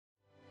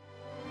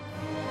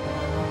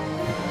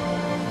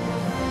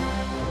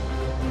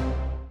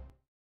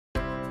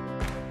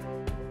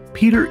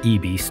Peter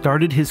Eby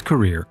started his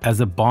career as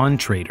a bond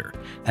trader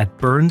at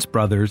Burns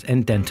Brothers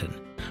and Denton,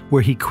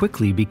 where he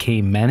quickly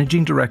became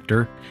managing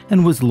director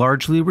and was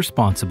largely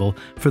responsible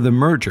for the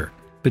merger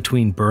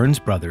between Burns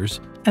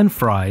Brothers and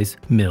Fries,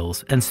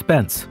 Mills and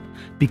Spence,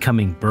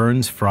 becoming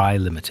Burns Fry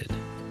Ltd.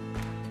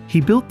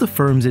 He built the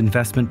firm's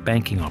investment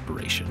banking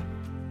operation,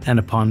 and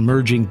upon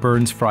merging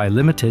Burns Fry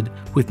Ltd.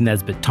 With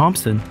Nesbitt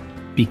Thomson,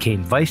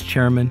 became vice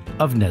chairman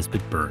of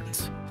Nesbitt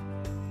Burns.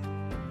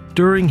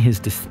 During his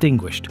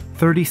distinguished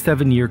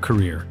 37-year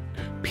career,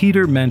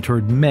 Peter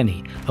mentored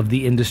many of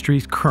the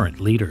industry's current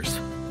leaders.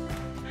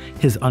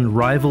 His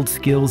unrivaled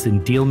skills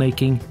in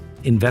deal-making,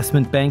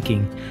 investment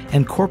banking,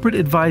 and corporate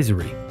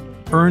advisory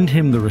earned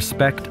him the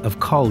respect of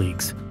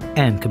colleagues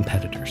and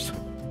competitors.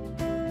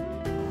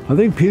 I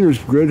think Peter's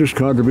greatest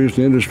contribution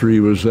to the industry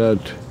was that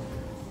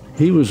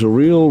he was a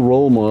real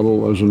role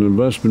model as an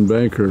investment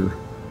banker,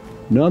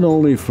 not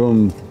only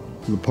from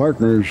the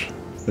partners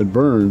at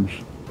Burns,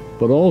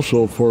 but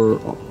also for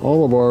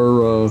all of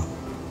our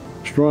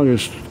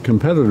strongest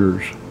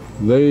competitors.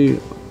 They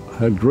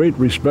had great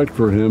respect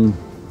for him,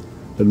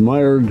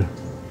 admired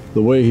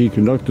the way he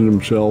conducted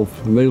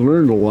himself, and they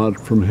learned a lot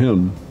from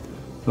him.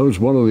 That was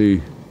one of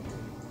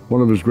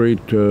his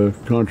great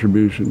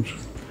contributions.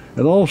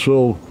 And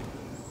also,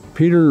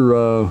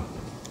 Peter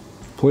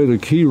played a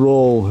key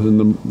role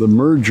in the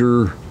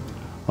merger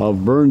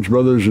of Burns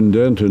Brothers and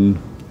Denton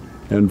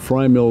and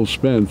Fry Mills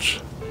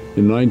Spence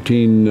in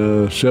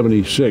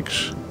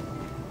 1976,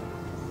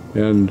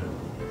 and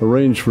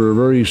arranged for a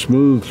very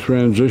smooth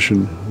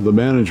transition of the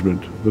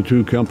management of the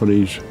two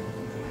companies.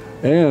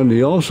 And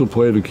he also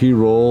played a key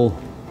role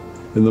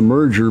in the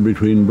merger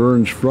between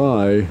Burns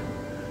Fry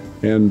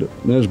and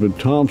Nesbitt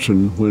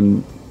Thomson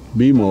when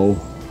BMO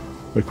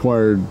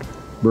acquired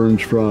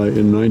Burns Fry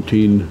in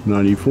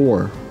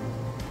 1994.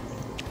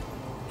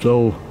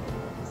 So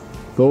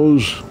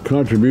those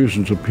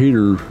contributions of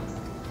Peter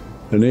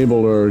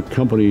enabled our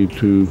company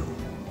to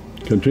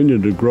continue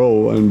to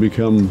grow and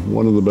become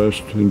one of the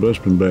best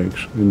investment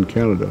banks in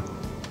Canada.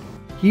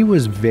 He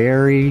was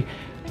very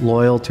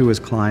loyal to his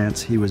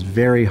clients. He was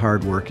very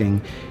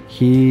hardworking.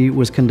 He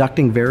was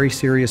conducting very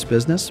serious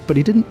business, but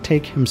he didn't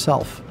take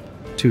himself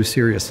too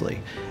seriously.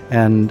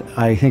 And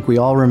I think we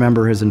all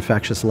remember his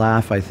infectious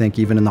laugh. I think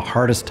even in the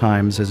hardest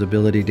times, his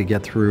ability to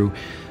get through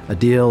a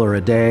deal or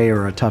a day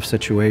or a tough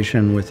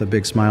situation with a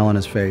big smile on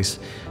his face.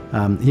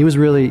 He was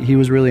really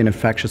an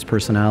infectious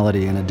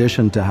personality in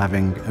addition to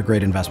having a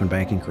great investment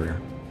banking career.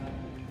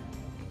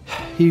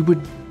 He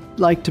would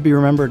like to be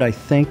remembered, I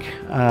think,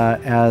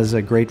 as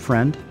a great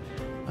friend,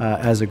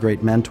 as a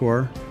great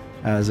mentor,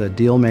 as a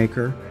deal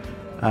maker,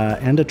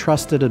 and a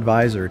trusted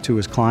advisor to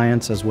his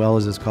clients as well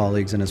as his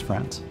colleagues and his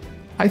friends.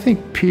 I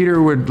think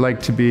Peter would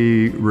like to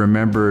be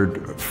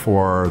remembered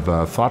for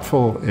the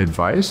thoughtful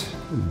advice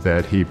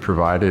that he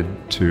provided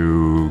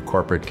to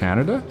corporate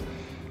Canada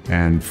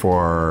and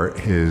for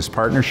his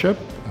partnership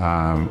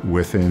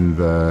within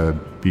the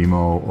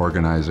BMO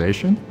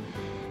organization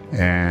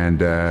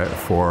and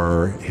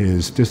for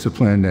his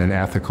disciplined and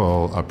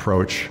ethical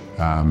approach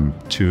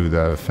to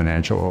the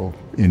financial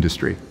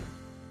industry.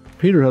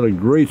 Peter had a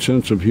great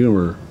sense of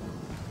humor.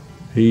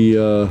 He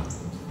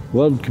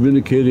loved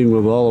communicating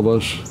with all of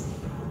us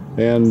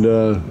and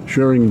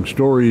sharing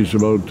stories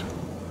about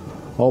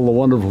all the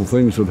wonderful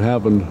things that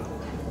happened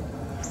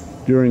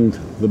during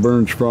the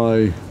Burns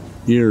Fry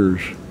years.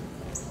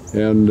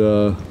 And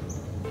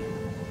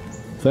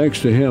thanks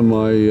to him,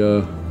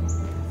 one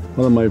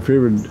of my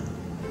favorite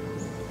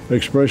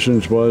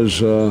expressions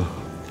was,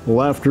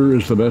 laughter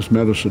is the best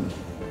medicine.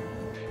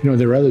 You know,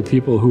 there were other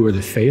people who were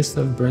the face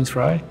of Burns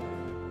Fry.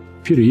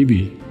 Peter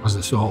Eby was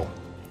the soul.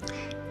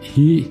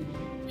 He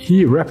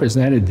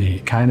represented the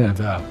kind of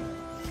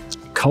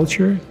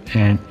culture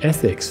and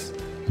ethics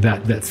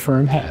that that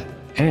firm had.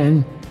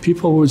 And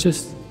people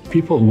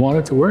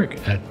wanted to work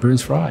at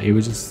Burns Fry. It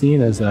was just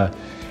seen as a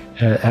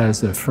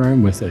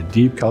firm with a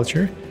deep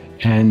culture,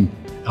 and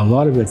a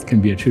lot of it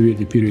can be attributed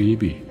to Peter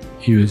Eby.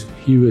 He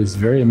was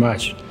very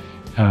much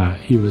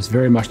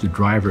the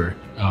driver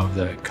of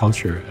the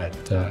culture at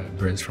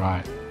Burns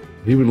Fry.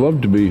 He would love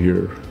to be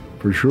here,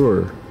 for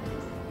sure.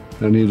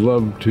 And he'd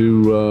love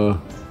to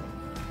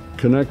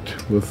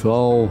connect with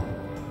all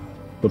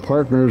the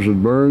partners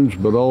at Burns,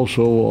 but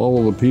also all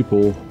of the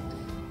people,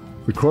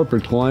 the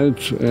corporate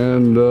clients,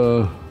 and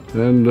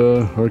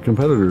our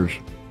competitors.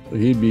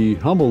 He'd be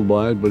humbled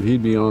by it, but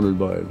he'd be honored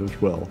by it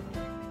as well.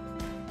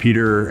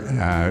 Peter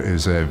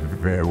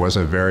was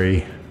a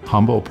very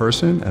humble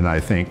person, and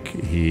I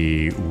think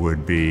he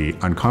would be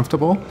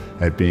uncomfortable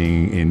at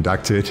being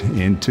inducted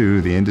into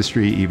the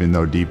industry, even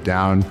though deep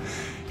down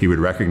he would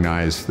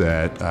recognize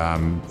that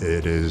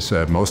it is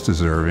a most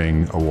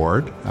deserving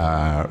award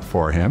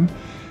for him.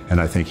 And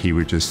I think he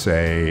would just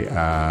say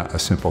a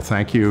simple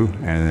thank you,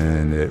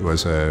 and it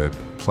was a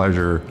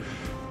pleasure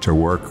to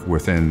work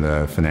within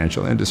the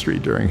financial industry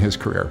during his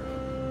career.